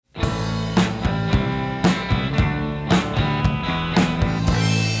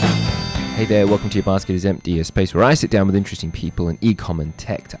Hey there, welcome to Your Basket is Empty, a space where I sit down with interesting people in e-com and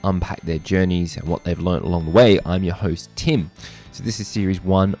tech to unpack their journeys and what they've learned along the way. I'm your host, Tim. So this is series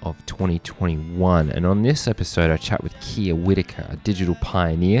 1 of 2021, and on this episode I chat with Kia Whitaker, a digital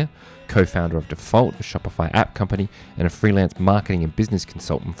pioneer, co-founder of Default, a Shopify app company, and a freelance marketing and business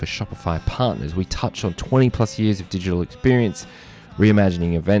consultant for Shopify partners. We touch on 20 plus years of digital experience,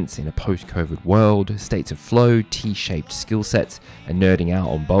 reimagining events in a post-COVID world, states of flow, T-shaped skill sets, and nerding out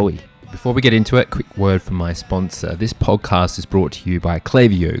on Bowie. Before we get into it, quick word from my sponsor. This podcast is brought to you by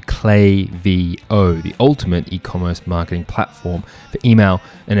Klaviyo, the ultimate e-commerce marketing platform for email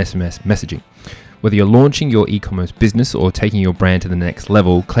and SMS messaging. Whether you're launching your e-commerce business or taking your brand to the next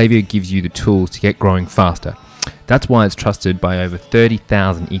level, Klaviyo gives you the tools to get growing faster. That's why it's trusted by over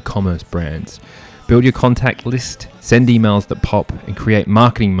 30,000 e-commerce brands. Build your contact list, send emails that pop, and create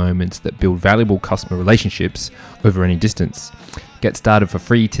marketing moments that build valuable customer relationships over any distance. Get started for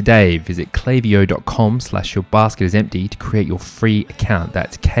free today. Visit klaviyo.com/yourbasketisempty to create your free account.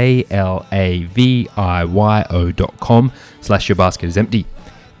 That's klaviyo.com/yourbasketisempty.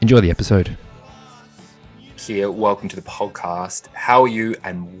 Enjoy the episode. Kia, welcome to the podcast. How are you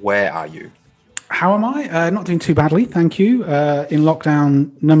and where are you? How am I? Not doing too badly, thank you. In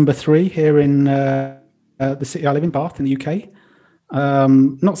lockdown number 3 here in the city I live in, Bath, in the UK.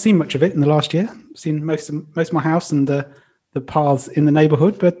 Not seen much of it in the last year. Seen most of my house and the paths in the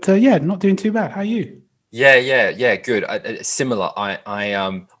neighbourhood, but not doing too bad. How are you? Yeah, good. Similar.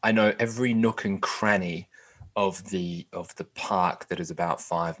 I know every nook and cranny of the park that is about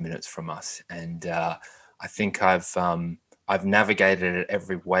 5 minutes from us, and I think I've navigated it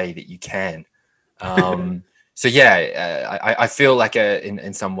every way that you can. So yeah, I feel like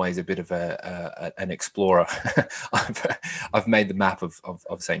in some ways a bit of an explorer. I've made the map of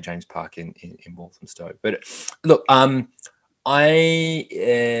St James Park in Walthamstow. But look,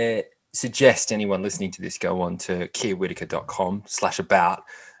 I suggest anyone listening to this go on to kiawhitaker.com/about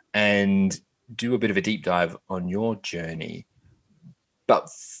and do a bit of a deep dive on your journey. But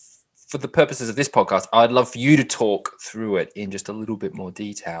for the purposes of this podcast, I'd love for you to talk through it in just a little bit more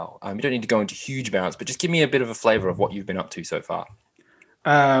detail. You don't need to go into huge amounts, but just give me a bit of a flavor of what you've been up to so far.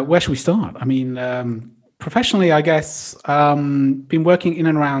 Where should we start? I mean, professionally, I guess, been working in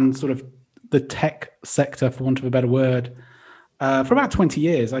and around sort of the tech sector, for want of a better word, for about 20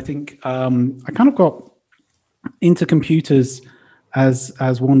 years. I think I kind of got into computers as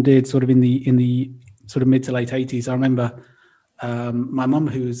one did sort of in the sort of mid to late 80s. I remember my mum,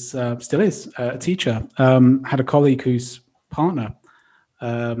 who's still is a teacher, had a colleague whose partner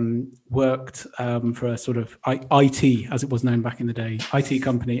worked for a sort of IT, as it was known back in the day, IT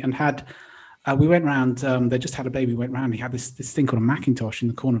company, and had we went round. They just had a baby. Went round. He had this thing called a Macintosh in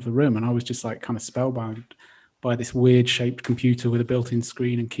the corner of the room, and I was just like kind of spellbound by this weird shaped computer with a built-in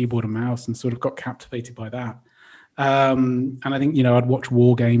screen and keyboard and mouse, and sort of got captivated by that. And I think I'd watch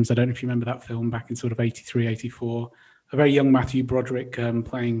War Games. I don't know if you remember that film back in sort of 83, 84. A very young Matthew Broderick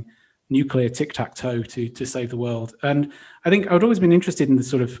playing nuclear tic-tac-toe to save the world. And I think I'd always been interested in the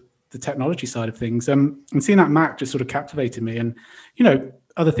sort of the technology side of things. And seeing that Mac just sort of captivated me. And,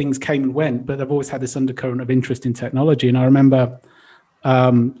 other things came and went, but I've always had this undercurrent of interest in technology. And I remember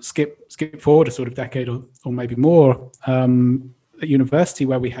skip forward a sort of decade or maybe more at university,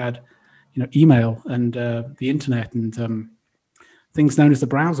 where we had, email and the internet and things known as the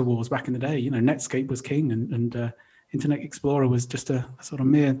browser wars back in the day. Netscape was king and Internet Explorer was just a sort of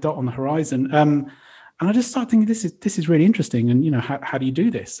mere dot on the horizon. And I just started thinking, this is really interesting. And, how do you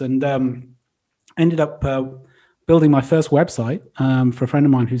do this? And ended up building my first website for a friend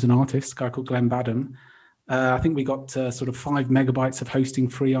of mine who's an artist, a guy called Glenn Badham. I think we got sort of 5 megabytes of hosting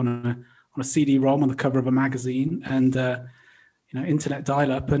free on a CD-ROM on the cover of a magazine and, internet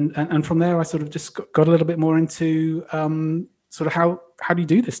dial-up. And from there, I sort of just got a little bit more into sort of how do you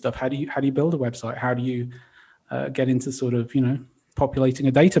do this stuff? How do you build a website? How do you get into sort of, populating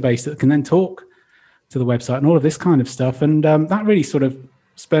a database that can then talk to the website and all of this kind of stuff. And that really sort of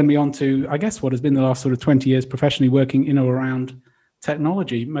spurred me on to, I guess, what has been the last sort of 20 years professionally working in or around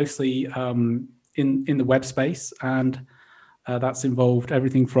technology, mostly in the web space. And that's involved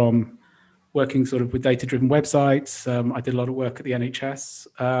everything from working sort of with data-driven websites. I did a lot of work at the NHS,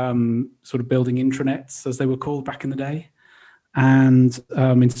 sort of building intranets, as they were called back in the day, and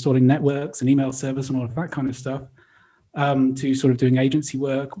installing networks and email servers and all of that kind of stuff, to sort of doing agency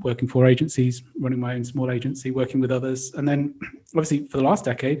work, working for agencies, running my own small agency, working with others. And then obviously for the last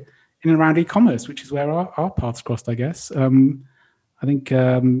decade, in and around e-commerce, which is where our paths crossed, I guess. I think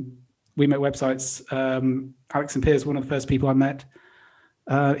we met websites. Alex and Piers, one of the first people I met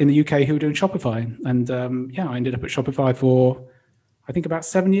in the UK who were doing Shopify. And I ended up at Shopify for, I think about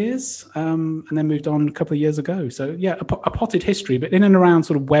 7 years, and then moved on a couple of years ago. So yeah, a potted history, but in and around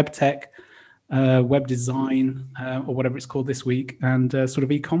sort of web tech, web design, or whatever it's called this week, and sort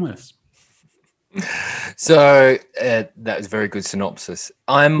of e-commerce. So that was a very good synopsis.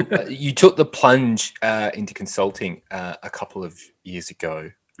 You took the plunge into consulting a couple of years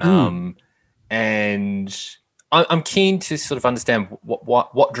ago, and I'm keen to sort of understand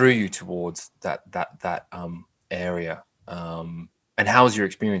what drew you towards that area, and how has your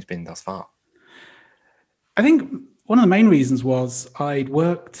experience been thus far? I think one of the main reasons was I'd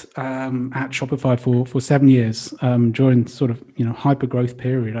worked at Shopify for 7 years during sort of hyper growth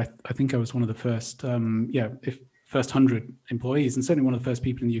period. I think I was one of the first first 100 employees, and certainly one of the first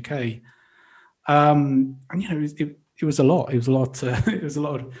people in the UK. And it was a lot. It was a lot. It was a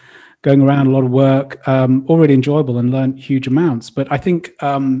lot of going around, a lot of work. All really enjoyable, and learned huge amounts. But I think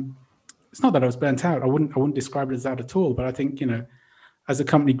it's not that I was burnt out. I wouldn't describe it as that at all. But I think as the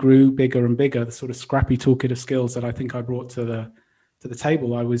company grew bigger and bigger, the sort of scrappy toolkit of skills that I think I brought to the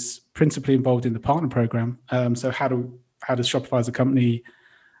table, I was principally involved in the partner program. So how does Shopify as a company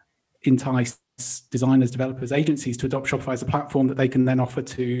entice designers, developers, agencies to adopt Shopify as a platform that they can then offer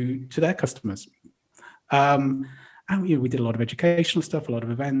to their customers? And we did a lot of educational stuff, a lot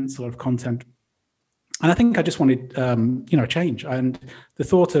of events, a lot of content. And I think I just wanted a change. And the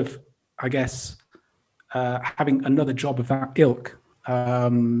thought of, I guess, having another job of that ilk,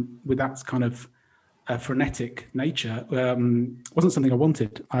 with that kind of frenetic nature, wasn't something I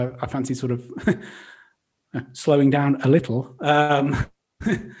wanted. I fancied sort of slowing down a little.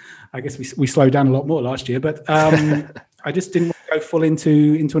 I guess we slowed down a lot more last year, but I just didn't want to go full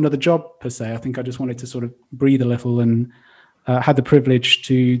into another job per se. I think I just wanted to sort of breathe a little, and had the privilege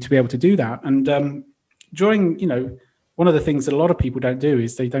to be able to do that. And during, one of the things that a lot of people don't do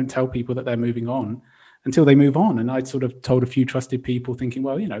is they don't tell people that they're moving on until they move on. And I'd sort of told a few trusted people, thinking,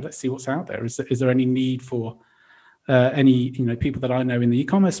 well, let's see what's out there. Is there any need for any people that I know in the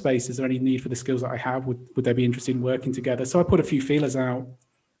e-commerce space? Is there any need for the skills that I have? Would they be interested in working together? So I put a few feelers out,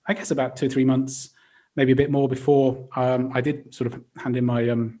 I guess about 2 or 3 months, maybe a bit more, before I did sort of hand in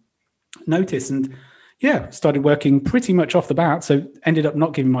my notice, and started working pretty much off the bat. So ended up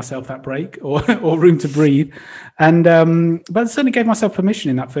not giving myself that break or room to breathe. And but I certainly gave myself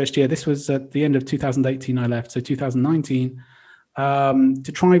permission in that first year. This was at the end of 2018 I left, so 2019,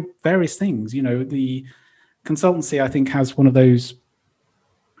 to try various things. The consultancy, I think, has one of those,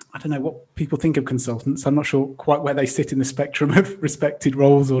 I don't know what people think of consultants. I'm not sure quite where they sit in the spectrum of respected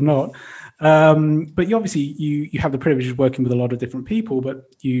roles or not. But you obviously you have the privilege of working with a lot of different people,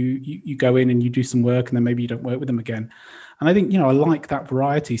 but you go in and you do some work, and then maybe you don't work with them again. And I think, I like that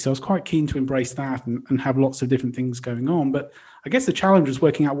variety. So I was quite keen to embrace that and have lots of different things going on. But I guess the challenge was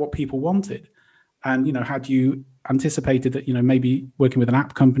working out what people wanted. And, had you anticipated that, maybe working with an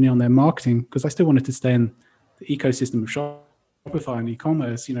app company on their marketing, because I still wanted to stay in the ecosystem of Shopify and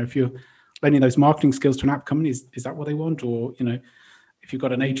e-commerce. If you're lending those marketing skills to an app company, is that what they want? Or, if you've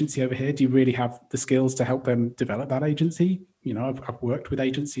got an agency over here, do you really have the skills to help them develop that agency? I've worked with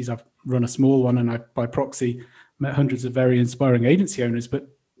agencies. I've run a small one, and I, by proxy, met hundreds of very inspiring agency owners. But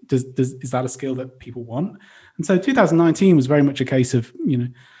is that a skill that people want? And so 2019 was very much a case of,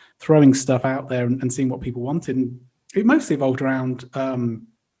 throwing stuff out there and seeing what people wanted. And it mostly evolved around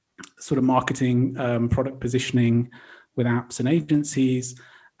sort of marketing, product positioning with apps and agencies.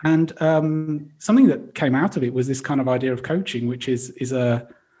 And something that came out of it was this kind of idea of coaching, which is I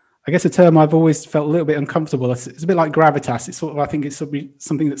guess a term I've always felt a little bit uncomfortable. It's a bit like gravitas. It's sort of, I think it's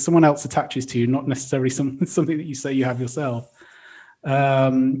something that someone else attaches to you, not necessarily something that you say you have yourself.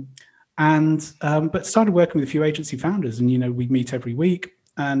 But started working with a few agency founders, and we meet every week,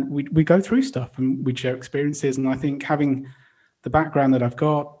 and we go through stuff, and we share experiences. And I think having the background that I've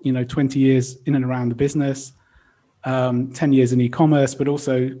got, 20 years in and around the business, 10 years in e-commerce, but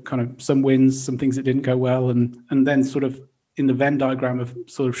also kind of some wins, some things that didn't go well, and then sort of in the Venn diagram of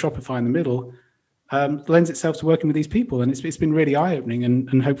sort of Shopify in the middle, lends itself to working with these people. And it's been really eye-opening,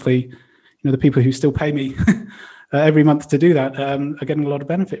 and hopefully, the people who still pay me every month to do that are getting a lot of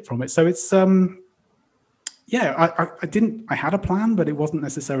benefit from it. So it's, I had a plan, but it wasn't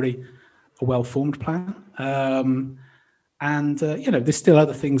necessarily a well-formed plan. There's still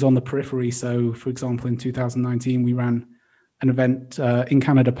other things on the periphery. So, for example, in 2019, we ran an event in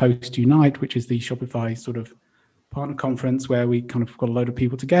Canada, Post Unite, which is the Shopify sort of partner conference, where we kind of got a load of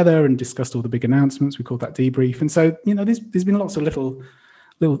people together and discussed all the big announcements. We called that debrief. And so, there's been lots of little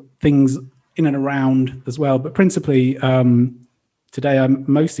things in and around as well. But principally, today I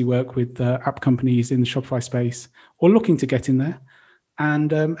mostly work with app companies in the Shopify space or looking to get in there,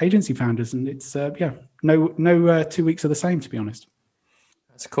 and agency founders. And it's, no 2 weeks are the same, to be honest.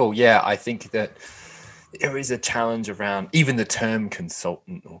 That's cool. Yeah, I think that there is a challenge around even the term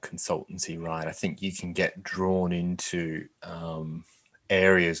consultant or consultancy, right? I think you can get drawn into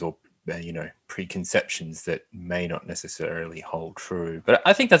areas or preconceptions that may not necessarily hold true. But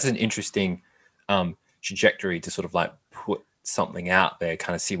I think that's an interesting trajectory to sort of like put something out there,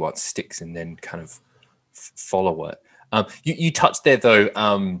 kind of see what sticks, and then kind of follow it. You touched there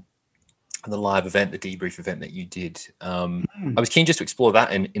though. The live event, the debrief event that you did. I was keen just to explore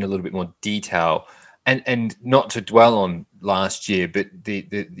that in a little bit more detail, and not to dwell on last year, but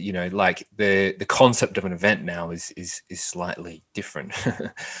the concept of an event now is slightly different.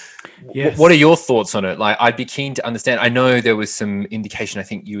 Yes. What are your thoughts on it? Like, I'd be keen to understand. I know there was some indication. I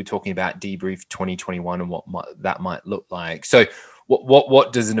think you were talking about debrief 2021 and what that might look like. So,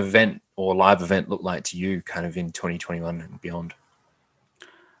 what does an event or live event look like to you, kind of in 2021 and beyond?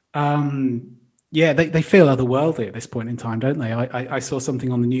 Yeah, they feel otherworldly at this point in time, don't they? I saw something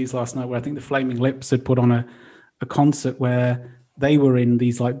on the news last night where I think the Flaming Lips had put on a concert where they were in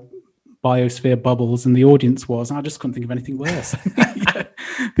these like biosphere bubbles and the audience was, and I just couldn't think of anything worse.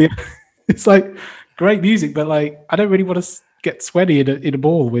 It's like great music, but like I don't really want to get sweaty in a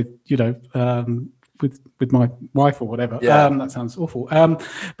ball with with my wife or whatever. Yeah. That sounds awful.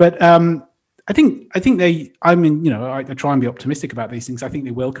 But I think I mean, I try and be optimistic about these things. I think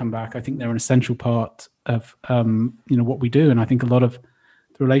they will come back. I think they're an essential part of what we do, and I think a lot of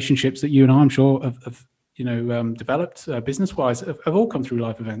the relationships that you and I'm sure have developed business wise have all come through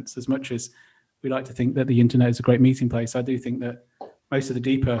live events. As much as we like to think that the internet is a great meeting place, I do think that most of the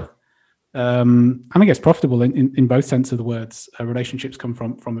deeper and I guess profitable in both sense of the words relationships come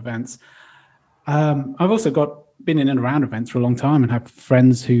from events. I've also been in and around events for a long time and have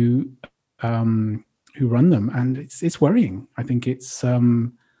friends who run them, and it's worrying. I think it's as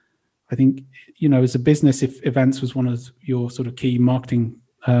a business, if events was one of your sort of key marketing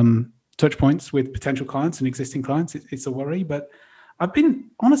touch points with potential clients and existing clients, it's a worry. But I've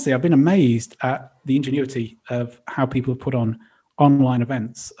been amazed at the ingenuity of how people have put on online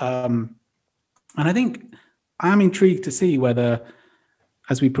events, and I think I'm intrigued to see whether,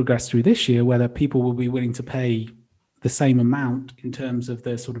 as we progress through this year, whether people will be willing to pay the same amount in terms of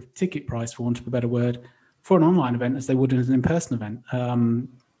the sort of ticket price, for want of a better word, for an online event as they would as an in-person event.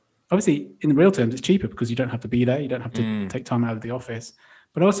 Obviously, in real terms, it's cheaper because you don't have to be there. You don't have to take time out of the office.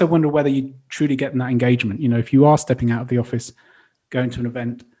 But I also wonder whether you truly get that engagement. If you are stepping out of the office, going to an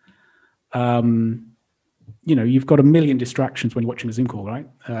event, you've got a million distractions when you're watching a Zoom call, right?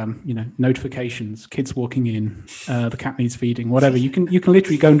 Notifications, kids walking in, the cat needs feeding, whatever. You can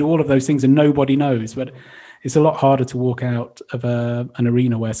literally go into all of those things and nobody knows. But it's a lot harder to walk out of an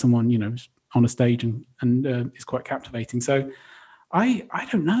arena where someone, is on a stage and is quite captivating. So I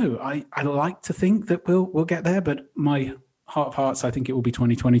don't know. I like to think that we'll get there, but my heart of hearts, I think it will be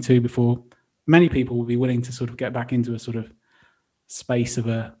 2022 before many people will be willing to sort of get back into a sort of space of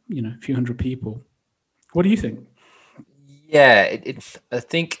a few hundred people. What do you think? Yeah, I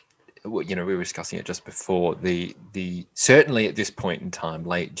think we were discussing it just before. The certainly at this point in time,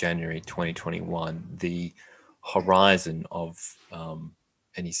 late January 2021, the horizon of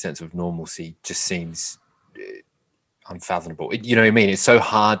any sense of normalcy just seems unfathomable. You know what I mean? It's so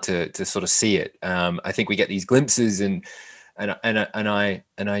hard to sort of see it. I think we get these glimpses, and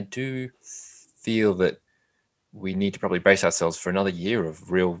I do feel that we need to probably brace ourselves for another year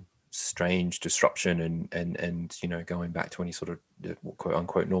of real strange disruption and going back to any sort of quote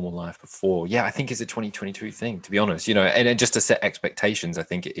unquote normal life before. I think it's a 2022 thing, to be honest, and just to set expectations. I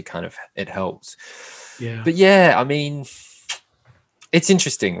think it helps. But I mean, it's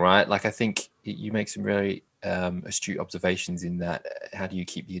interesting, right? Like, I think you make some really astute observations in that. How do you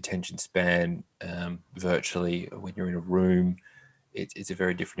keep the attention span virtually when you're in a room? It's a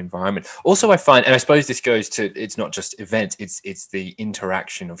very different environment. Also, I find, and I suppose this goes to, it's not just events, it's the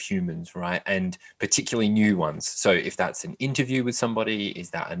interaction of humans, right? And particularly new ones. So if that's an interview with somebody, is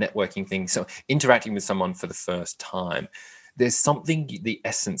that a networking thing? So interacting with someone for the first time, there's something, the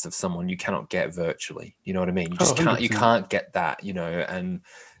essence of someone you cannot get virtually. You know what I mean? You just can't, you can't get that, and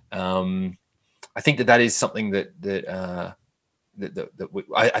I think that is something that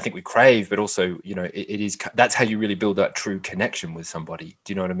I think we crave, but also, it is, that's how you really build that true connection with somebody.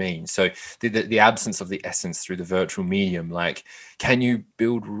 Do you know what I mean? So the absence of the essence through the virtual medium, like, can you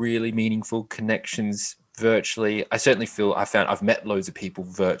build really meaningful connections virtually? I certainly feel I've met loads of people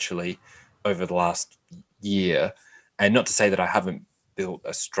virtually over the last year, and not to say that I haven't built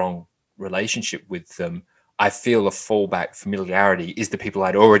a strong relationship with them. I feel a fallback familiarity is the people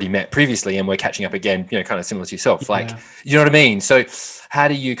I'd already met previously, and we're catching up again, you know, kind of similar to yourself. Yeah. Like, you know what I mean? So how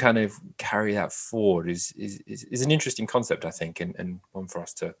do you kind of carry that forward is an interesting concept, I think, and one for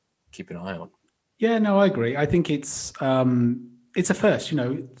us to keep an eye on. Yeah, no, I agree. I think it's a first. You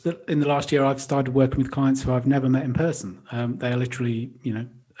know, in the last year, I've started working with clients who I've never met in person. They are literally, you know,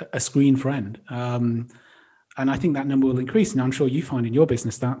 a screen friend. And I think that number will increase. And I'm sure you find in your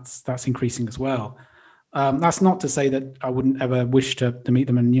business that's increasing as well. That's not to say that I wouldn't ever wish to meet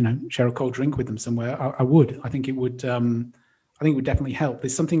them and, you know, share a cold drink with them somewhere. I would. I think it would. I think it would definitely help.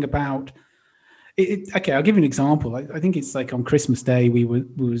 There's something about it. Okay, I'll give you an example. I think it's like on Christmas Day we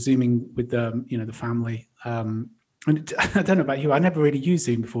were Zooming with you know, the family. And I don't know about you. I never really used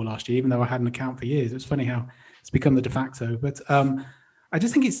Zoom before last year, even though I had an account for years. It's funny how it's become the de facto. But I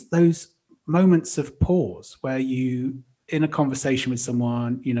just think it's those moments of pause where you, in a conversation with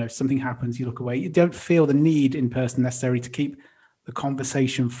someone, you know, something happens, you look away, you don't feel the need in person necessarily to keep the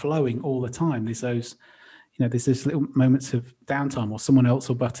conversation flowing all the time. There's those, you know, there's those little moments of downtime, or someone else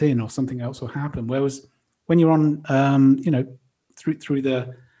will butt in, or something else will happen. Whereas when you're on, you know, through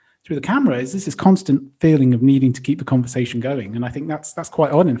the camera, is this constant feeling of needing to keep the conversation going. And I think that's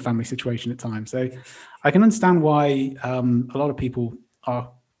quite odd in a family situation at times. So I can understand why a lot of people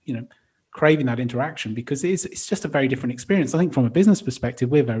are, you know, craving that interaction, because it's just a very different experience. I think from a business perspective,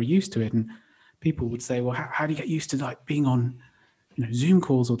 we're very used to it. And people would say, well, how do you get used to like being on, you know, Zoom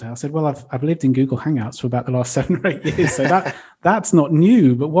calls all day? I said, well, I've lived in Google Hangouts for about the last 7 or 8 years. So that's not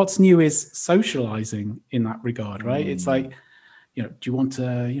new. But what's new is socializing in that regard, right? It's like, you know, do you want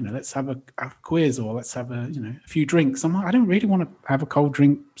to, you know, let's have a quiz, or let's have a, you know, a few drinks. I'm like, I don't really want to have a cold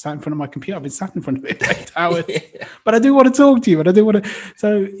drink sat in front of my computer. I've been sat in front of it for 8 hours, but I do want to talk to you, and I do want to.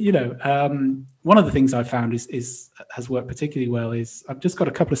 So, you know, one of the things I've found has worked particularly well is I've just got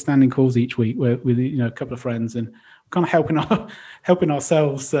a couple of standing calls each week with, you know, a couple of friends, and kind of helping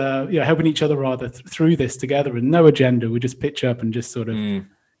ourselves, you know, helping each other rather through this together, and no agenda. We just pitch up and just sort of, you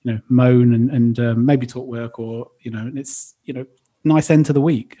know, moan and maybe talk work, or, you know, and it's, you know, nice end to the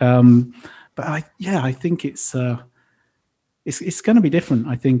week. But I think it's going to be different.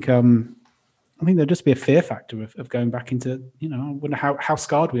 I think there'll just be a fear factor of going back into, you know, I wonder how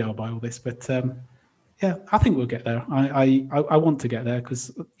scarred we are by all this. But yeah, I think we'll get there. I want to get there,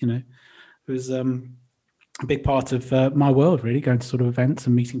 because, you know, it was a big part of my world, really, going to sort of events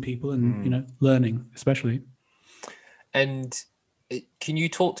and meeting people and, you know, learning especially. And can you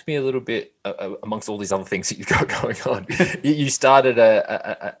talk to me a little bit, amongst all these other things that you've got going on? You started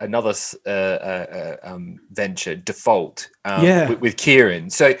another venture, Default, with Kieran.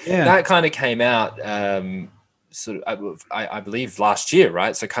 So that kind of came out sort of, I believe, last year,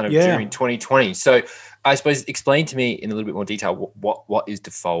 right? So kind of during 2020. So I suppose explain to me in a little bit more detail what is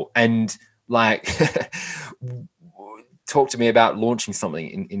Default, and like talk to me about launching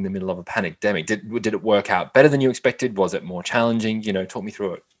something in the middle of a pandemic. Did it work out better than you expected? Was it more challenging? You know, talk me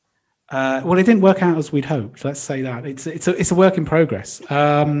through it. Well, it didn't work out as we'd hoped. Let's say that it's a work in progress.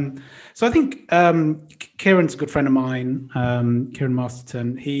 So I think Kieran's a good friend of mine, Kieran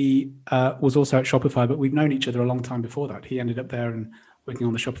Masterton. He was also at Shopify, but we've known each other a long time before that. He ended up there and working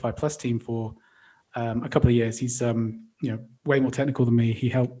on the Shopify Plus team for a couple of years. He's you know, way more technical than me. He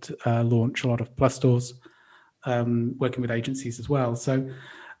helped launch a lot of Plus stores, working with agencies as well. So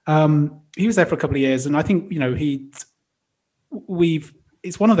he was there for a couple of years, and I think, you know,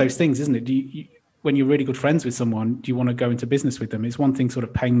 it's one of those things, isn't it? When you're really good friends with someone, do you want to go into business with them? It's one thing sort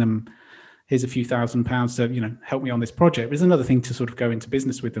of paying them, here's a few £1,000s to, you know, help me on this project. There's another thing to sort of go into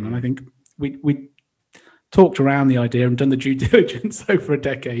business with them. And I think we talked around the idea and done the due diligence over a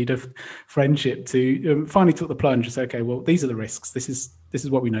decade of friendship to finally took the plunge and say, okay, well, these are the risks. This is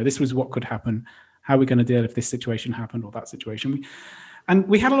what we know. This was what could happen. How are we going to deal if this situation happened or that situation?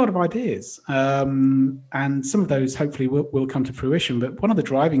 We had a lot of ideas, and some of those hopefully will come to fruition. But one of the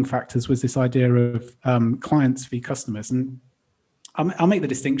driving factors was this idea of clients v customers. And I'll make the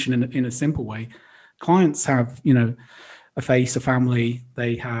distinction in a simple way. Clients have, you know, a face, a family,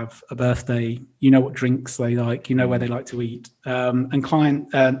 they have a birthday, you know what drinks they like, you know where they like to eat. And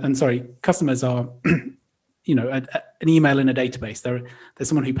customers are you know, an email in a database. There's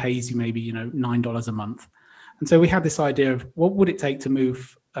someone who pays you maybe, you know, $9 a month. And so we had this idea of what would it take to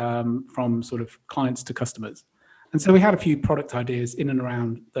move from sort of clients to customers. And so we had a few product ideas in and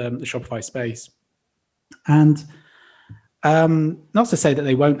around the Shopify space. And not to say that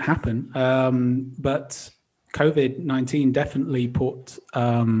they won't happen, but COVID-19 definitely put,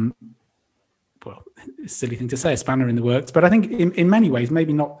 well, it's a silly thing to say, a spanner in the works. But I think in many ways,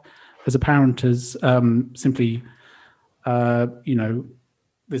 maybe not as apparent as simply, you know,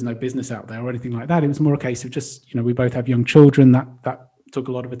 there's no business out there or anything like that. It was more a case of just, you know, we both have young children that took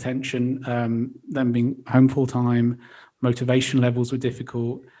a lot of attention. Them being home full time, motivation levels were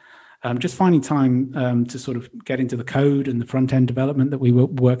difficult. Just finding time to sort of get into the code and the front end development that we were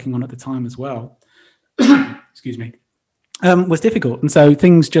working on at the time as well. Excuse me. Was difficult. And so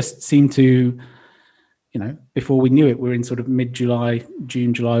things just seemed to, you know, before we knew it, we're in sort of mid-July,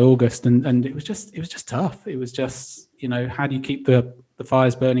 June, July, August, and it was just tough. It was just, you know, how do you keep the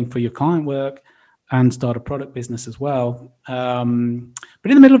fires burning for your client work and start a product business as well? But in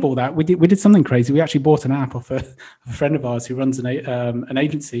the middle of all that, we did something crazy. We actually bought an app off a friend of ours who runs an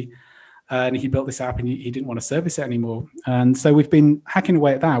agency, and he built this app and he didn't want to service it anymore. And so we've been hacking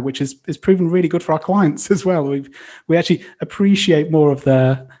away at that, which is proven really good for our clients as well. We actually appreciate more of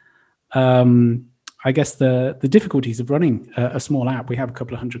the I guess the difficulties of running a small app. We have a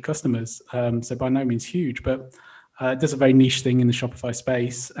couple of hundred customers, so by no means huge, but it does a very niche thing in the Shopify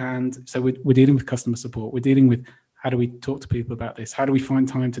space. And so we're dealing with customer support. We're dealing with how do we talk to people about this? How do we find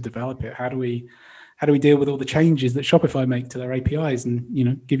time to develop it? How do we deal with all the changes that Shopify make to their APIs and, you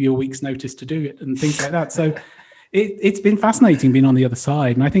know, give you a week's notice to do it and things like that. So it's been fascinating being on the other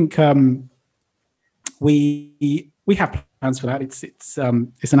side. And I think we have plans for that. It's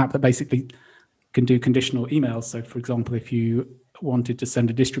an app that basically can do conditional emails. So for example, if you wanted to send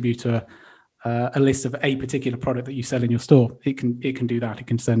a distributor a list of a particular product that you sell in your store, it can do that. It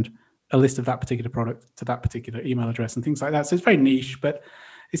can send a list of that particular product to that particular email address and things like that. So it's very niche, but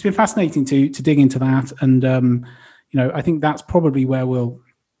it's been fascinating to dig into that. And you know, I think that's probably where we'll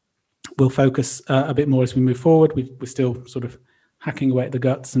focus a bit more as we move forward. We're still sort of hacking away at the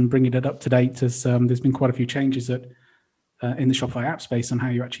guts and bringing it up to date, as there's been quite a few changes in the Shopify app space on how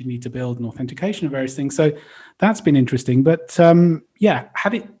you actually need to build an authentication and various things. So that's been interesting. But yeah,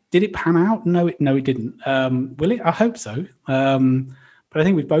 did it pan out? No, it didn't. Will it? I hope so. But I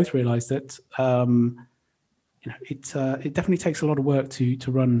think we've both realised that you know, it definitely takes a lot of work to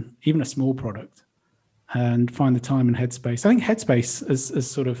run even a small product and find the time and headspace. I think headspace, as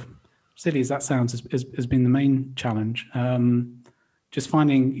sort of silly as that sounds, has been the main challenge. Just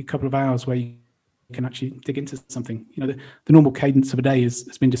finding a couple of hours where you can actually dig into something. You know, the normal cadence of a day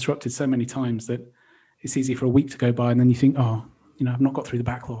has been disrupted so many times that it's easy for a week to go by, and then you think, oh, you know, I've not got through the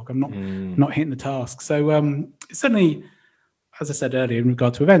backlog. I'm not hitting the task. So certainly, as I said earlier, in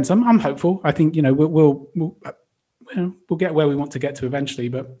regard to events, I'm hopeful. I think, you know, we'll get where we want to get to eventually,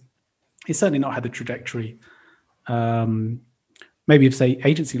 but it's certainly not had the trajectory maybe of, say,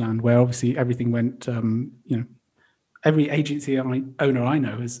 agency land, where obviously everything went. You know, every agency owner I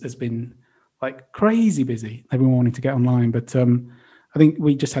know has been like crazy busy. Everyone wanting to get online, but I think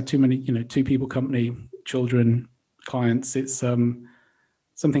we just had too many. You know, 2 people company, children, clients. It's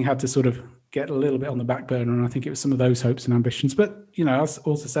something had to sort of get a little bit on the back burner, and I think it was some of those hopes and ambitions. But, you know, I'll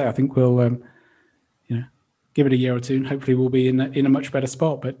also say I think we'll you know, give it a year or two and hopefully we'll be in a much better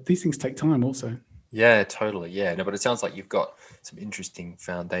spot. But these things take time also. Yeah, totally. Yeah, no, but it sounds like you've got some interesting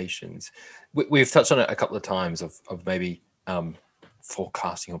foundations. We've touched on it a couple of times of maybe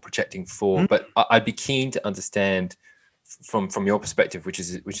forecasting or projecting forward, but I'd be keen to understand from your perspective, which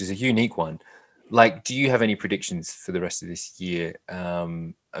is a unique one. Like, do you have any predictions for the rest of this year?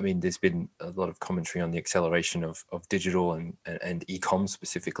 I mean, there's been a lot of commentary on the acceleration of digital and e-com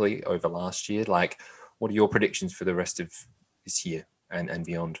specifically over last year. Like, what are your predictions for the rest of this year and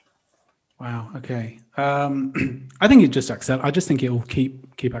beyond? Wow. Okay. I think it just I just think it will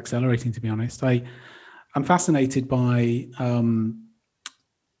keep accelerating. To be honest, I'm fascinated by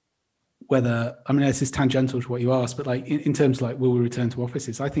whether, I mean, this is tangential to what you asked, but like in terms of like, will we return to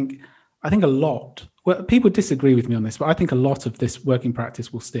offices? I think a lot. Well, people disagree with me on this, but I think a lot of this working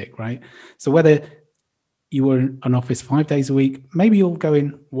practice will stick, right? So whether you were in an office 5 days a week, maybe you'll go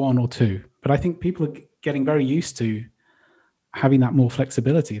in 1 or 2, but I think people are getting very used to having that more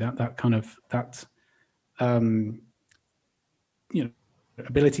flexibility, that kind of you know,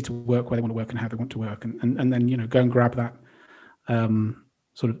 ability to work where they want to work and how they want to work, and then, you know, go and grab that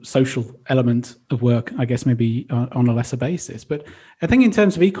sort of social element of work, I guess, maybe on a lesser basis. But I think in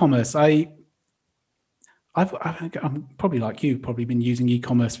terms of e-commerce, I'm probably like you, probably been using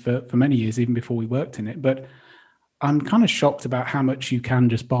e-commerce for many years, even before we worked in it. But I'm kind of shocked about how much you can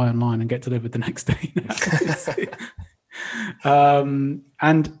just buy online and get delivered the next day now.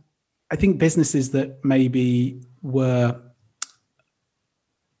 And I think businesses that maybe were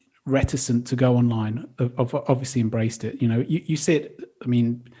reticent to go online have obviously embraced it. You know, you see it. I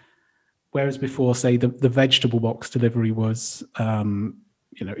mean, whereas before, say the vegetable box delivery was,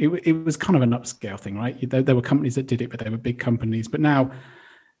 you know, it was kind of an upscale thing, right? There were companies that did it, but they were big companies. But now,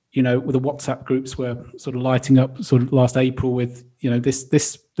 with the WhatsApp groups were sort of lighting up sort of last April with,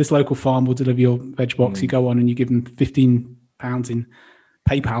 this local farm will deliver your veg box. You go on and you give them £15 in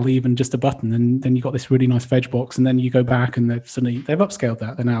PayPal, even just a button, and then you got this really nice veg box. And then you go back and they've upscaled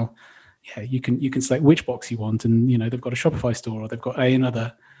that. They're now, you can select which box you want, and they've got a Shopify store, or they've got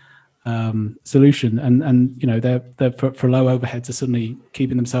another solution, and they're for low overheads are suddenly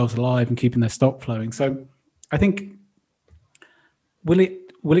keeping themselves alive and keeping their stock flowing. So I think, will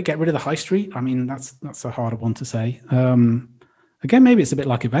it get rid of the high street? I mean, that's a harder one to say. Again, maybe it's a bit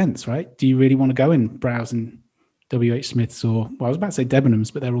like events, right? Do you really want to go and browse in WH Smith's, or, well, I was about to say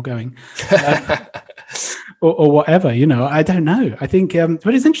Debenhams, but they're all going, or whatever, I don't know. I think,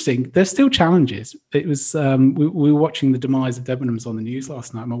 but it's interesting. There's still challenges. It was, we were watching the demise of Debenhams on the news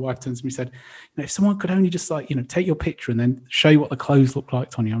last night. My wife turns to me and said, if someone could only just take your picture and then show you what the clothes look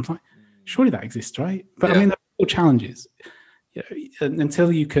like on you. I was like, surely that exists, right? But yeah. I mean, there are still challenges.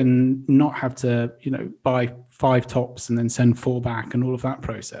 Until you can not have to, buy 5 tops and then send 4 back and all of that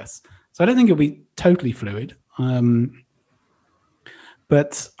process. So I don't think it'll be totally fluid.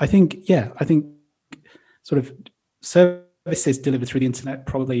 But I think sort of services delivered through the internet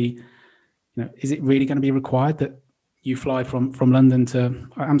probably, is it really going to be required that you fly from London to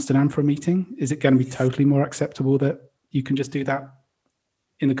Amsterdam for a meeting? Is it going to be totally more acceptable that you can just do that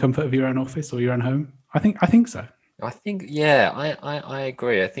in the comfort of your own office or your own home? I think so. I think, yeah, I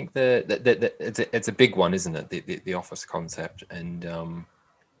agree. I think that it's a big one, isn't it? The office concept. And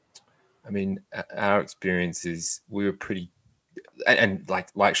I mean, our experience is we were pretty, and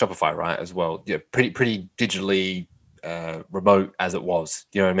like Shopify, right, as well. Yeah, pretty digitally remote as it was.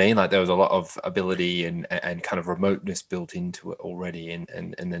 You know what I mean? Like there was a lot of ability and kind of remoteness built into it already,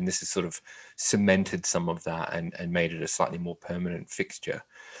 and then this has sort of cemented some of that and made it a slightly more permanent fixture.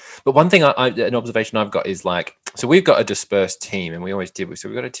 But one thing, an observation I've got is like, so we've got a dispersed team, and we always did. So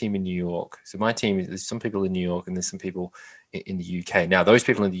we've got a team in New York. So my team, there's some people in New York and there's some people in the UK. Now, those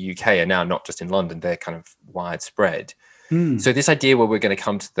people in the UK are now not just in London, they're kind of widespread. So this idea where we're going to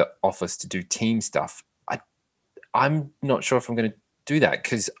come to the office to do team stuff, I'm not sure if I'm going to do that,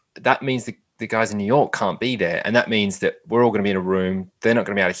 because that means the guys in New York can't be there. And that means that we're all going to be in a room. They're not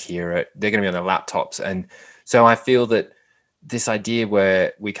going to be able to hear it. They're going to be on their laptops. And so I feel that this idea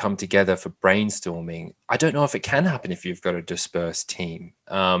where we come together for brainstorming, I don't know if it can happen if you've got a dispersed team.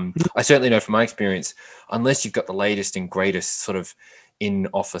 I certainly know from my experience, unless you've got the latest and greatest sort of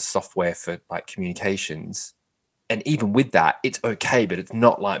in-office software for like communications, and even with that, it's okay, but it's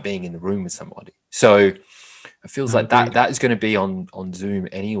not like being in the room with somebody. So it feels like that is going to be on Zoom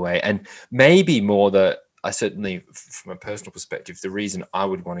anyway. And maybe more that I certainly, from a personal perspective, the reason I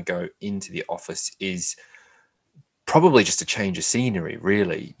would want to go into the office is probably just a change of scenery,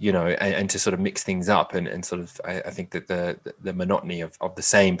 really, and to sort of mix things up and sort of, I think that the monotony of the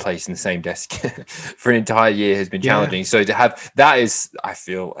same place and the same desk for an entire year has been challenging. Yeah. So to have that is, I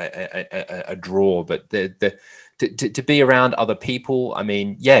feel, a draw, but to be around other people, I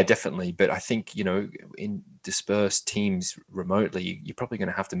mean, yeah, definitely. But I think, in dispersed teams remotely, you're probably going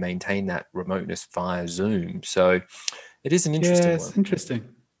to have to maintain that remoteness via Zoom. So it is an interesting one. It's interesting.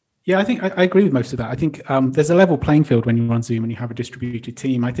 Yeah, I think I agree with most of that. I think there's a level playing field when you run Zoom and you have a distributed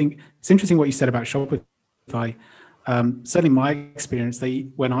team. I think it's interesting what you said about Shopify. Certainly my experience,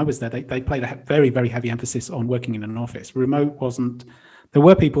 when I was there, they played a very, very heavy emphasis on working in an office. Remote wasn't, there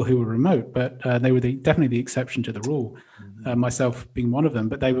were people who were remote, but they were definitely the exception to the rule, myself being one of them.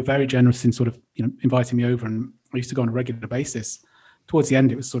 But they were very generous in sort of inviting me over, and I used to go on a regular basis. Towards the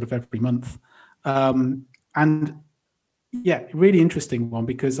end, it was sort of every month. And yeah, really interesting one,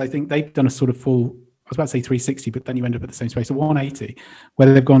 because I think they've done a sort of full, I was about to say 360, but then you end up at the same space, a 180,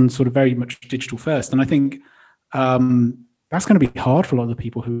 where they've gone sort of very much digital first. And I think that's going to be hard for a lot of the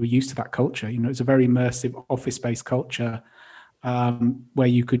people who are used to that culture. It's a very immersive office-based culture where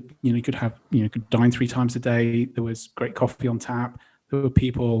you could dine 3 times a day. There was great coffee on tap. There were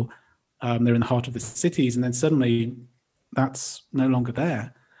people, they're in the heart of the cities, and then suddenly that's no longer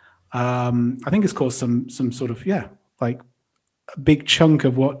there. I think it's caused some sort of, like a big chunk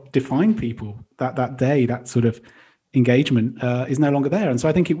of what defined people that day, that sort of engagement is no longer there. And so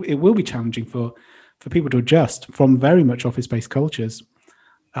I think it will be challenging for people to adjust from very much office-based cultures.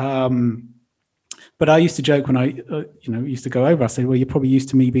 But I used to joke when I used to go over, I said, well, you're probably used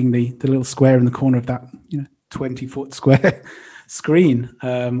to me being the little square in the corner of that 20-foot square screen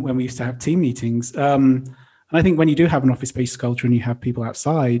when we used to have team meetings. And I think when you do have an office-based culture and you have people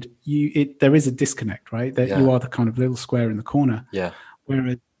outside, there is a disconnect, right? That you are the kind of little square in the corner. Yeah.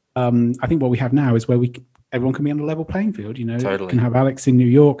 Whereas I think what we have now is where everyone can be on a level playing field. Totally. You can have Alex in New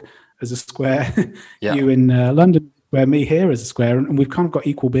York as a square, you in London where me here is a square, and we've kind of got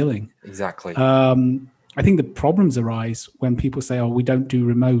equal billing. Exactly. I think the problems arise when people say, "Oh, we don't do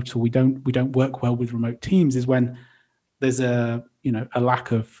remote," or "We don't work well with remote teams," is when there's a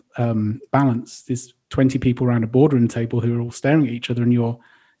lack of balance. There's 20 people around a boardroom table who are all staring at each other, and you're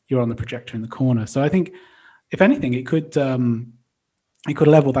on the projector in the corner. So I think, if anything, it could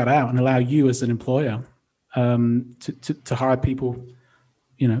level that out and allow you as an employer to hire people,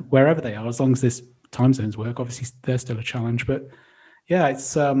 wherever they are, as long as this time zones work. Obviously, they're still a challenge, but yeah,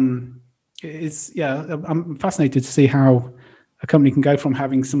 I'm fascinated to see how a company can go from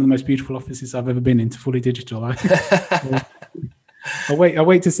having some of the most beautiful offices I've ever been in to fully digital. I'll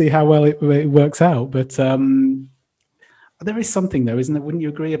wait to see how well it works out. But there is something, though, isn't there? Wouldn't you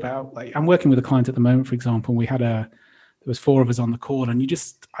agree about, like, I'm working with a client at the moment, for example, and we had there was 4 of us on the call, and I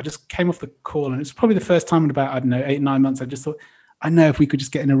just came off the call, and it's probably the first time in about, I don't know, 8-9 months, I just thought, I know if we could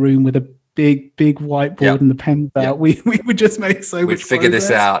just get in a room with a big whiteboard and the pens out, we would just make so much progress. We'd figure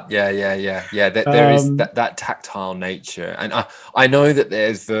this out. Yeah. There is that tactile nature, and I know that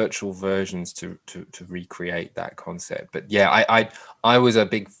there's virtual versions to recreate that concept. But yeah, I was a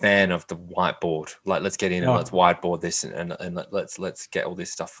big fan of the whiteboard. Like, let's get in and let's whiteboard this, and let's get all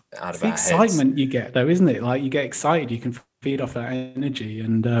this stuff out of our heads. The excitement you get, though, isn't it? Like, you get excited, you can feed off that energy.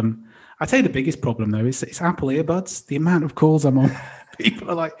 And I tell you, the biggest problem, though, is it's Apple earbuds. The amount of calls I'm on, people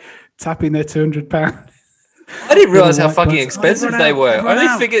are like tapping their £200. I didn't realize how fucking expensive they were.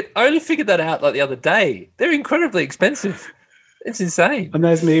 I only figured that out like the other day. They're incredibly expensive. It's insane. And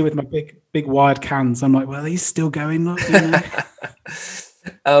there's me with my big wired cans. I'm like, well, he's still going. Look,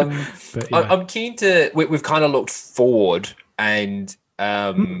 I'm keen to. We've kind of looked forward, and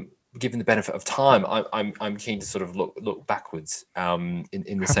given the benefit of time, I'm keen to sort of look backwards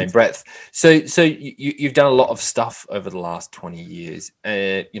in the same breath. So you've done a lot of stuff over the last 20 years.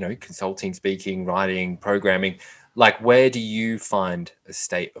 Consulting, speaking, writing, programming. Like, where do you find a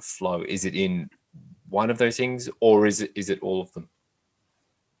state of flow? Is it in one of those things, or is it all of them?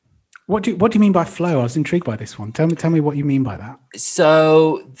 What do you mean by flow? I was intrigued by this one. Tell me what you mean by that.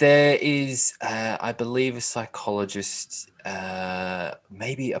 So there is, I believe, a psychologist,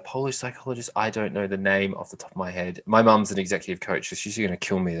 maybe a Polish psychologist. I don't know the name off the top of my head. My mum's an executive coach, so she's going to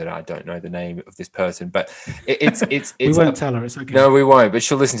kill me that I don't know the name of this person. But it's we won't tell her. It's okay. No, we won't. But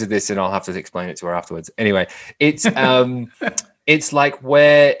she'll listen to this, and I'll have to explain it to her afterwards. Anyway, it's it's like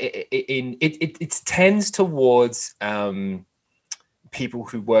where it tends towards people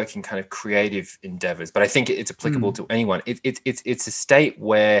who work in kind of creative endeavors, but I think it's applicable to anyone. It's a state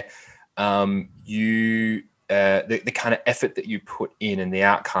where the kind of effort that you put in and the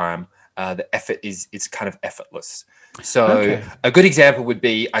outcome, the effort it's kind of effortless. So a good example would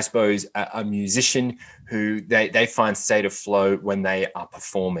be, I suppose, a musician who they find state of flow when they are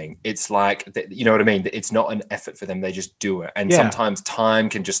performing. It's like, you know what I mean? It's not an effort for them. They just do it. And sometimes time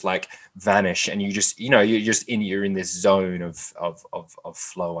can just like vanish, and you're in this zone of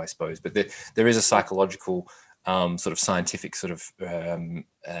flow, I suppose. But there is a psychological sort of scientific sort of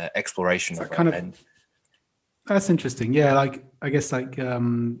exploration of it. That's interesting. Yeah, like, I guess, like,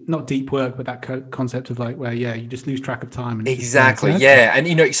 not deep work, but that concept of, like, where you just lose track of time. And exactly. Yeah, and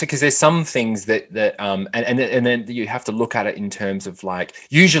because there's some things that and then you have to look at it in terms of, like,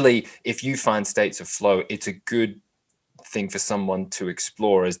 usually if you find states of flow, it's a good thing for someone to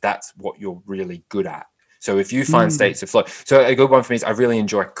explore, as that's what you're really good at. So if you find states of flow, so a good one for me is I really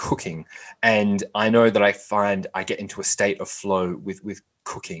enjoy cooking, and I know that I get into a state of flow with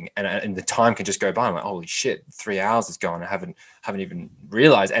cooking, and the time can just go by. I'm like, holy shit, 3 hours is gone. I haven't even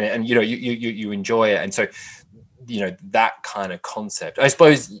realized, and you enjoy it, and so that kind of concept, I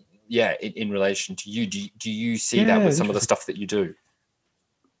suppose. Yeah, in relation to you, do you see that with some of the stuff that you do?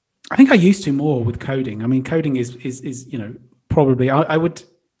 I think I used to more with coding. I mean, coding is probably I would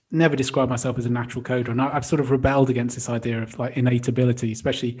never describe myself as a natural coder, and I've sort of rebelled against this idea of, like, innate ability,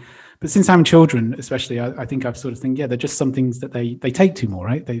 especially. But since having children, especially, I think I've sort of think, they're just some things that they take to more,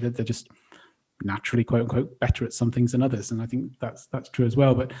 right? They're just naturally, quote unquote, better at some things than others, and I think that's true as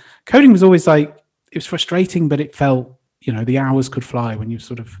well. But coding was always like, it was frustrating, but it felt, the hours could fly when you're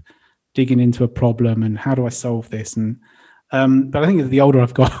sort of digging into a problem and how do I solve this, and but I think the older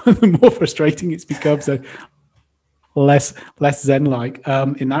I've got, the more frustrating it's become. So less Zen-like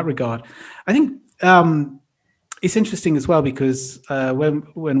in that regard. I think it's interesting as well, because when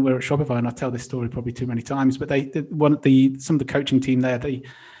we're at Shopify, and I tell this story probably too many times, but some of the coaching team there,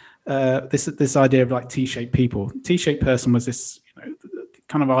 this idea of, like, T-shaped people. T-shaped person was this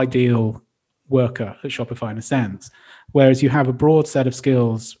kind of ideal worker at Shopify in a sense, whereas you have a broad set of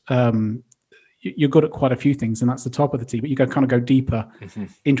skills. you're good at quite a few things, and that's the top of the T. But you kind of go deeper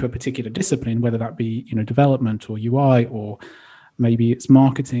into a particular discipline, whether that be development or UI, or maybe it's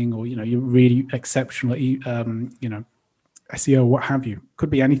marketing, or you're really exceptional at SEO, what have you. Could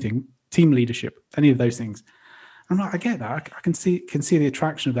be anything, team leadership, any of those things. I'm like, I get that. I can see the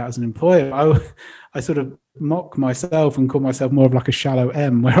attraction of that as an employer. I sort of mock myself and call myself more of like a shallow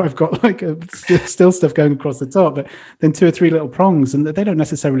M, where I've got like still stuff going across the top, but then 2 or 3 little prongs, and they don't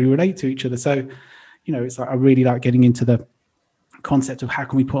necessarily relate to each other. So, it's like I really like getting into the concept of how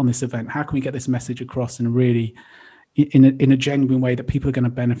can we put on this event? How can we get this message across in a really in a genuine way that people are going to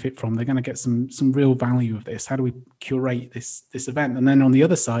benefit from? They're going to get some real value of this. How do we curate this event? And then on the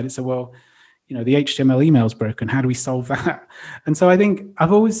other side, it's well, the HTML email is broken. How do we solve that? And so I think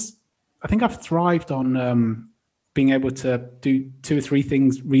I've thrived on being able to do 2 or 3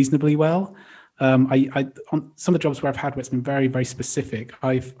 things reasonably well. I on some of the jobs where I've had where it's been very, very specific,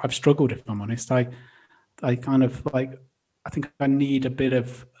 I've struggled, if I'm honest. I kind of like, I think I need a bit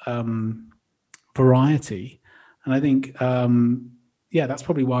of variety. And I think, that's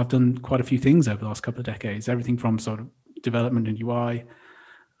probably why I've done quite a few things over the last couple of decades, everything from sort of development and UI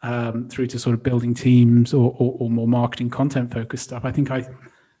through to sort of building teams or more marketing content focused stuff. I think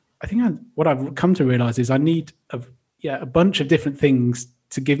what I've come to realize is I need a bunch of different things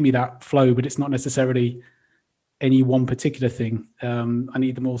to give me that flow, but it's not necessarily any one particular thing. I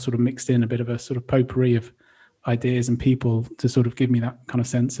need them all sort of mixed in, a bit of a sort of potpourri of ideas and people to sort of give me that kind of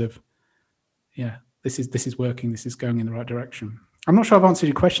sense of, this is working, this is going in the right direction. I'm not sure I've answered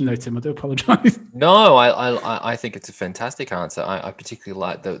your question though, Tim. I do apologize. No, I think it's a fantastic answer. I particularly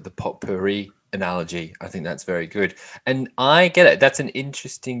like the potpourri analogy. I think that's very good. And I get it. That's an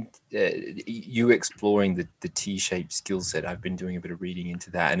interesting, you exploring the T-shaped skill set. I've been doing a bit of reading into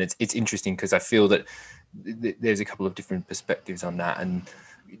that. And it's interesting because I feel that there's a couple of different perspectives on that. And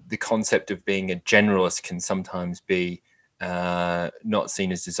the concept of being a generalist can sometimes be not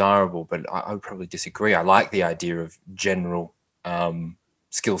seen as desirable, but I would probably disagree. I like the idea of general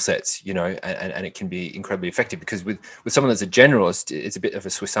skill sets, and it can be incredibly effective because with someone that's a generalist, it's a bit of a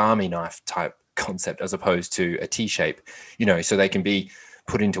Swiss Army knife type concept as opposed to a T-shape, so they can be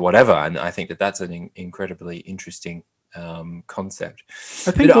put into whatever. And I think that's an incredibly interesting concept.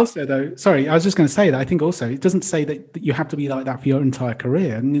 I think also though, sorry, I was just going to say that I think also it doesn't say that you have to be like that for your entire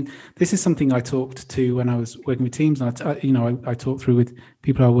career. And this is something I talked to when I was working with teams, and I talked through with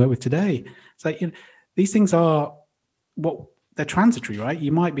people I work with today. It's like, these things are they're transitory, right?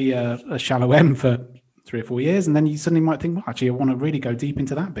 You might be a shallow M for 3 or 4 years, and then you suddenly might think, well, actually, I want to really go deep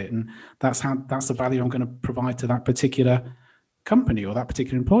into that bit, and that's the value I'm going to provide to that particular company or that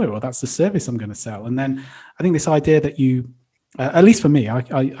particular employer, or that's the service I'm going to sell. And then I think this idea that you, at least for me, I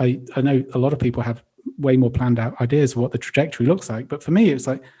know a lot of people have way more planned out ideas of what the trajectory looks like, but for me, it's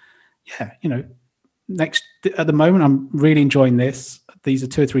like, next at the moment, I'm really enjoying this. These are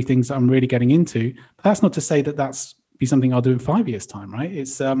 2 or 3 things that I'm really getting into, but that's not to say that that's be something I'll do in 5 years' time, right?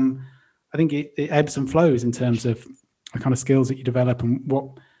 It's I think it ebbs and flows in terms of the kind of skills that you develop and what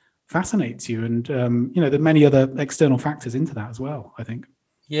fascinates you, and there are many other external factors into that as well, I think.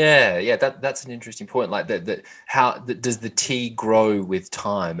 That's an interesting point. Like that how does the T grow with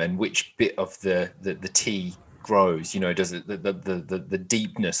time, and which bit of the T grows? Does it the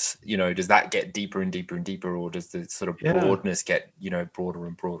deepness? Does that get deeper and deeper and deeper, or does the sort of broadness get broader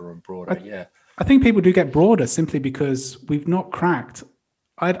and broader and broader? I think people do get broader simply because we've not cracked.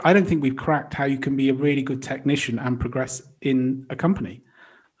 I don't think we've cracked how you can be a really good technician and progress in a company.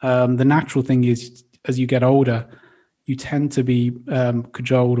 The natural thing is, as you get older, you tend to be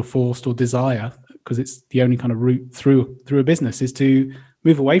cajoled or forced or desire, because it's the only kind of route through a business, is to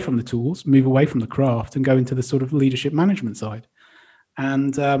move away from the tools, move away from the craft, and go into the sort of leadership management side.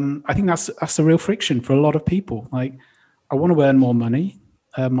 And I think that's a real friction for a lot of people. Like, I want to earn more money.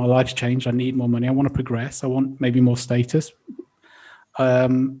 My life's changed. I need more money. I want to progress. I want maybe more status. How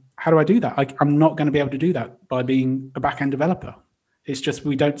do I do that? I'm not going to be able to do that by being a back-end developer. It's just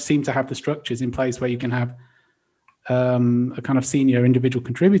we don't seem to have the structures in place where you can have a kind of senior individual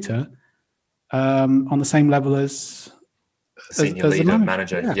contributor on the same level as senior leader,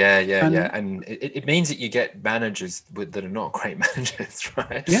 manager. Yeah. And it means that you get managers that are not great managers,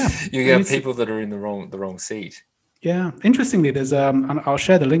 right? Yeah. You get people that are in the wrong seat. Yeah. Interestingly, there's and I'll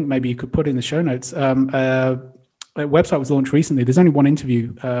share the link. Maybe you could put in the show notes. A website was launched recently. There's only one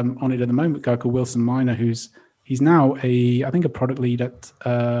interview on it at the moment. A guy called Wilson Miner, he's now I think a product lead at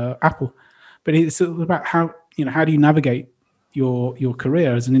Apple. But it's about how do you navigate your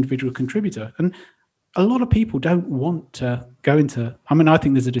career as an individual contributor. And a lot of people don't want to go into. I mean, I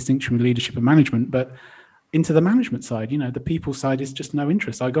think there's a distinction with leadership and management, but into the management side. The people side is just no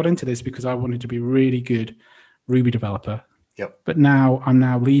interest. I got into this because I wanted to be a really good Ruby developer. Yep. But now I'm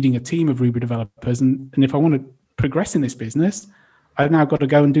leading a team of Ruby developers, and if I want to progress in this business, I've now got to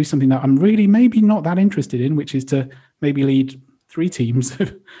go and do something that I'm really maybe not that interested in, which is to maybe lead 3 teams,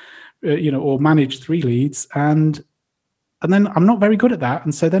 or manage 3 leads, and then I'm not very good at that,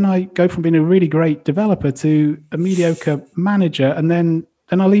 and so then I go from being a really great developer to a mediocre manager, and then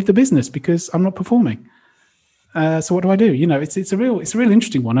I leave the business because I'm not performing. So what do I do? It's a real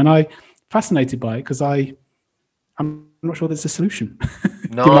interesting one, and I'm fascinated by it because I'm not sure there's a solution.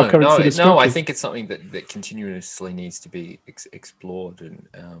 No. I think it's something that continuously needs to be explored, and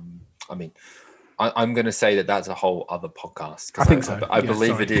I'm going to say that's a whole other podcast. I think so. I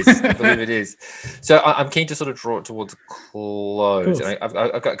believe it is. I believe it is. So I'm keen to sort of draw it towards a close. And I've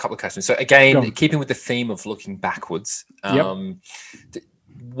got a couple of questions. So again, keeping with the theme of looking backwards,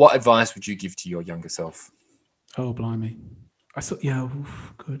 what advice would you give to your younger self? Oh, blimey.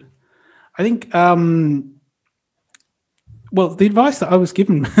 Good. I think, well, the advice that I was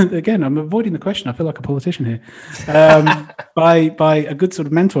given, again, I'm avoiding the question. I feel like a politician here, by a good sort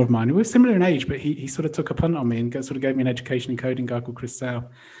of mentor of mine. We were similar in age, but he sort of took a punt on me and sort of gave me an education in coding, a guy called Chris Sau.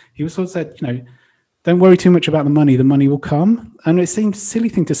 He was sort of said, don't worry too much about the money will come. And it seemed a silly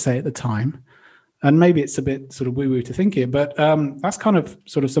thing to say at the time. And maybe it's a bit sort of woo-woo to think it, but that's kind of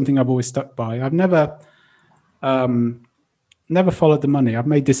sort of something I've always stuck by. I've never followed the money. I've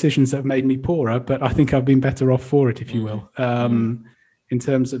made decisions that have made me poorer, but I think I've been better off for it, if you will, in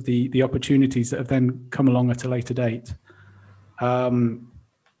terms of the opportunities that have then come along at a later date. But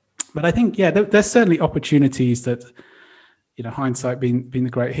I think, there's certainly opportunities that, hindsight being the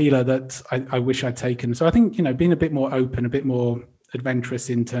great healer, that I wish I'd taken. So I think, being a bit more open, a bit more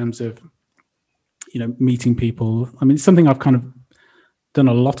adventurous in terms of, meeting people. I mean, it's something I've kind of done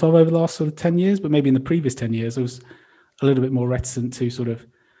a lot of over the last sort of 10 years, but maybe in the previous 10 years, I was a little bit more reticent to sort of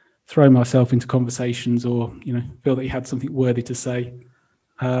throw myself into conversations or, feel that you had something worthy to say.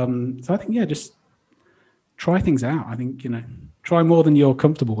 So I think, just try things out. I think, try more than you're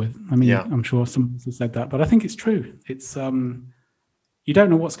comfortable with. I mean, I'm sure someone has said that, but I think it's true. It's, you don't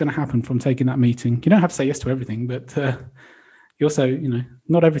know what's going to happen from taking that meeting. You don't have to say yes to everything, but you also,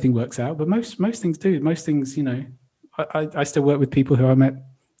 not everything works out, but most things do. Most things, I still work with people who I met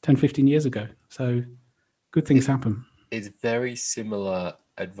 10, 15 years ago. So good things happen. It's very similar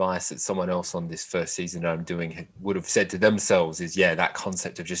advice that someone else on this first season that I'm doing would have said to themselves is, that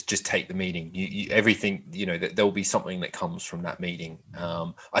concept of just take the meeting. You everything, that there'll be something that comes from that meeting.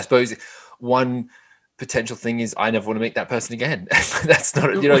 I suppose one potential thing is I never want to meet that person again. That's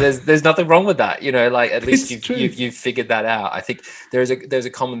not, there's nothing wrong with that. At least you've figured that out. I think there's a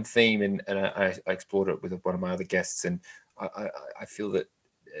common theme, and I explored it with one of my other guests, and I feel that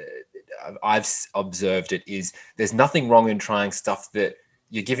I've observed it is there's nothing wrong in trying stuff that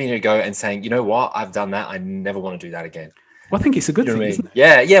you're giving it a go and saying, you know what, I've done that. I never want to do that again. Well, I think it's a good thing, isn't it?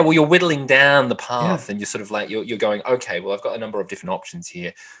 Yeah. Well, you're whittling down the path, and you're sort of like, you're going, okay, well, I've got a number of different options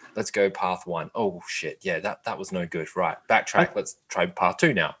here. Let's go path 1. Oh shit. Yeah. That was no good. Right. Backtrack. Let's try path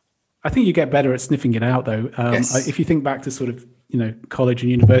 2 now. I think you get better at sniffing it out though. Yes. If you think back to sort of, college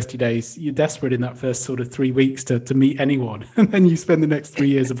and university days, you're desperate in that first sort of 3 weeks to meet anyone, and then you spend the next 3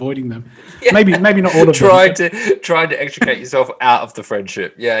 years avoiding them. Yeah. Maybe not all of them. Trying to extricate yourself out of the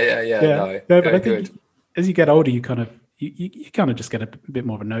friendship. Yeah. No, but I think as you get older, you kind of just get a bit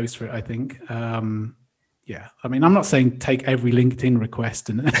more of a nose for it, I think. I mean, I'm not saying take every LinkedIn request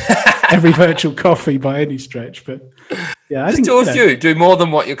and every virtual coffee by any stretch, but I think do more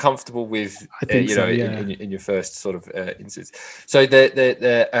than what you're comfortable with. I think in your first sort of instance. So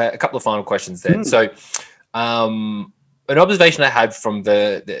the a couple of final questions then. So an observation I had from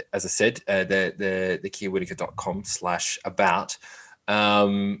the as I said, the KiaWhitaker.com/about,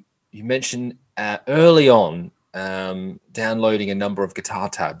 you mentioned early on downloading a number of guitar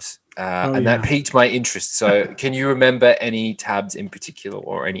tabs. That piqued my interest. So can you remember any tabs in particular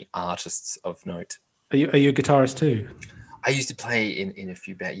or any artists of note? Are you a guitarist too? I used to play in a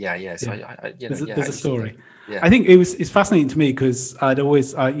few bands. Yeah. So there's a story. Yeah. I think it's fascinating to me because I'd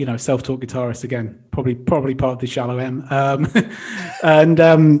always, self-taught guitarist again, probably part of the Shallow M, and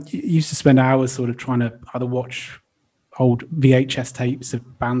used to spend hours sort of trying to either watch old VHS tapes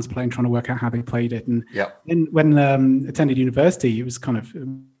of bands playing, trying to work out how they played it. And then when attended university, it was kind of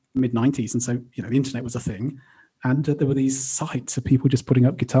mid-90s, and so the internet was a thing, and there were these sites of people just putting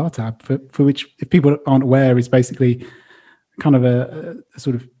up guitar tab for which, if people aren't aware, is basically kind of a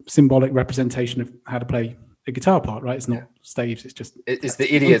sort of symbolic representation of how to play a guitar part, right? It's not staves, it's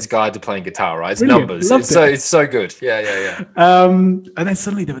the idiot's guide to playing guitar, right? It's Brilliant. numbers. It's so good. Yeah. And then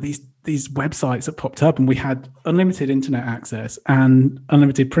suddenly there were these these websites that popped up, and we had unlimited internet access and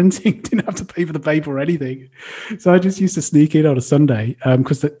unlimited printing. Didn't have to pay for the paper or anything. So I just used to sneak in on a Sunday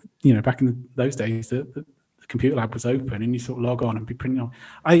because back in those days the computer lab was open and you sort of log on and be printing on.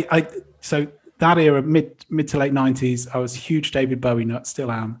 So that era, mid to late 90s, I was a huge David Bowie nut,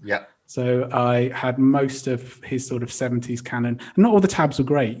 still am. Yeah. So I had most of his sort of 70s canon. And not all the tabs were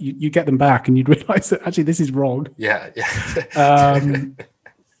great. You get them back and you'd realize that actually this is wrong. Yeah.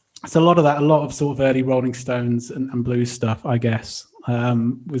 So a lot of sort of early Rolling Stones and blues stuff, I guess,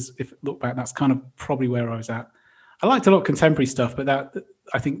 was, if I look back, that's kind of probably where I was at. I liked a lot of contemporary stuff, but that,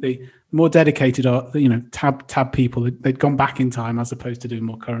 I think the more dedicated tab people, they'd gone back in time as opposed to doing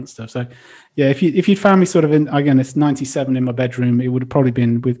more current stuff. So yeah, if you'd found me sort of it's 97 in my bedroom, it would have probably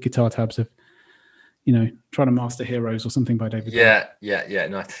been with guitar tabs of, trying to master Heroes or something by David Bowie. Yeah.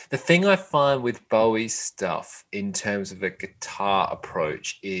 Nice. The thing I find with Bowie's stuff in terms of a guitar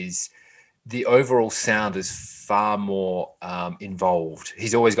approach is the overall sound is far more involved.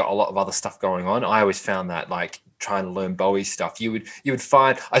 He's always got a lot of other stuff going on. I always found that, like, trying to learn Bowie stuff, you would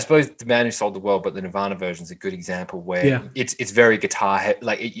find, I suppose, The Man Who Sold the World, but the Nirvana version is a good example where it's very guitar,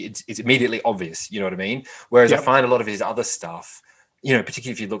 like it's immediately obvious, you know what I mean? Whereas I find a lot of his other stuff,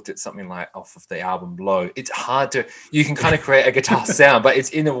 particularly if you looked at something like off of the album Blow, it's hard to, you can kind of create a guitar sound, but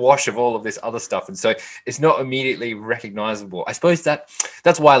it's in the wash of all of this other stuff. And so it's not immediately recognizable. I suppose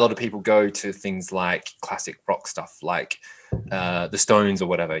that's why a lot of people go to things like classic rock stuff, like the Stones or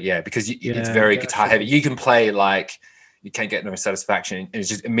whatever. Yeah, because it's very guitar heavy. You can play like You Can't Get No Satisfaction, and it's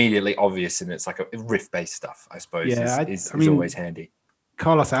just immediately obvious, and it's like a riff-based stuff, I suppose, is always handy.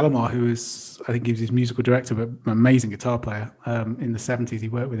 Carlos Alomar, who is, I think he was his musical director, but an amazing guitar player in the 70s, he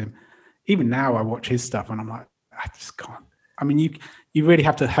worked with him. Even now I watch his stuff and I'm like, I just can't. I mean, you really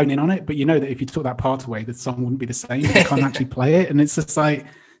have to hone in on it, but you know that if you took that part away, the song wouldn't be the same. You can't actually play it. And it's just like,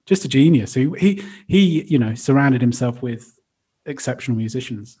 just a genius. He surrounded himself with exceptional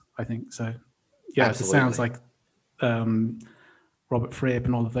musicians, I think. So yeah, Absolutely. It sounds like Robert Fripp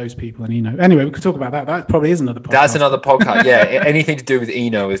and all of those people, and Eno. Anyway, we could talk about that. That probably is another podcast. That's another podcast. Yeah, anything to do with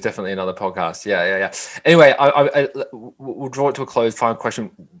Eno is definitely another podcast. Yeah. Anyway, we'll draw it to a close. Final question,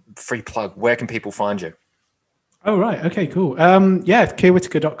 free plug. Where can people find you? Oh, right. Okay, cool.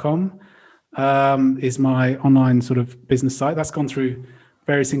 KeirWhitaker.com is my online sort of business site. That's gone through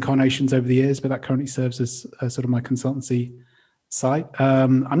various incarnations over the years, but that currently serves as sort of my consultancy site.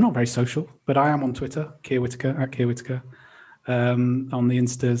 I'm not very social, but I am on Twitter, Keir Whitaker, at Keir Whitaker. On the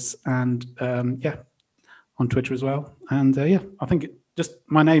Instas and on Twitter as well, and I think just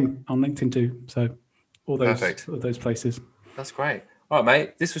my name on LinkedIn too, so all those places. That's great. All right,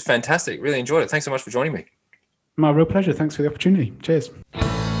 mate, this was fantastic, really enjoyed it. Thanks so much for joining me. My real pleasure. Thanks for the opportunity. Cheers.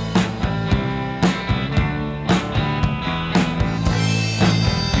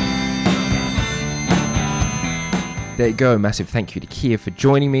 There you go. Massive thank you to Keir for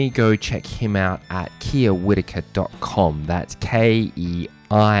joining me. Go check him out at KeirWhitaker.com. That's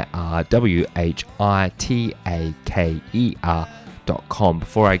KeirWhitaker.com.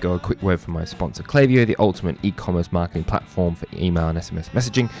 Before I go, a quick word from my sponsor, Klaviyo, the ultimate e-commerce marketing platform for email and SMS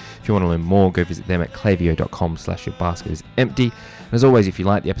messaging. If you want to learn more, go visit them at klaviyo.com/yourbasketisempty. And as always, if you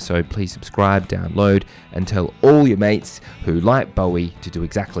like the episode, please subscribe, download, and tell all your mates who like Bowie to do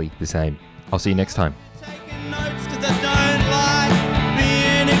exactly the same. I'll see you next time.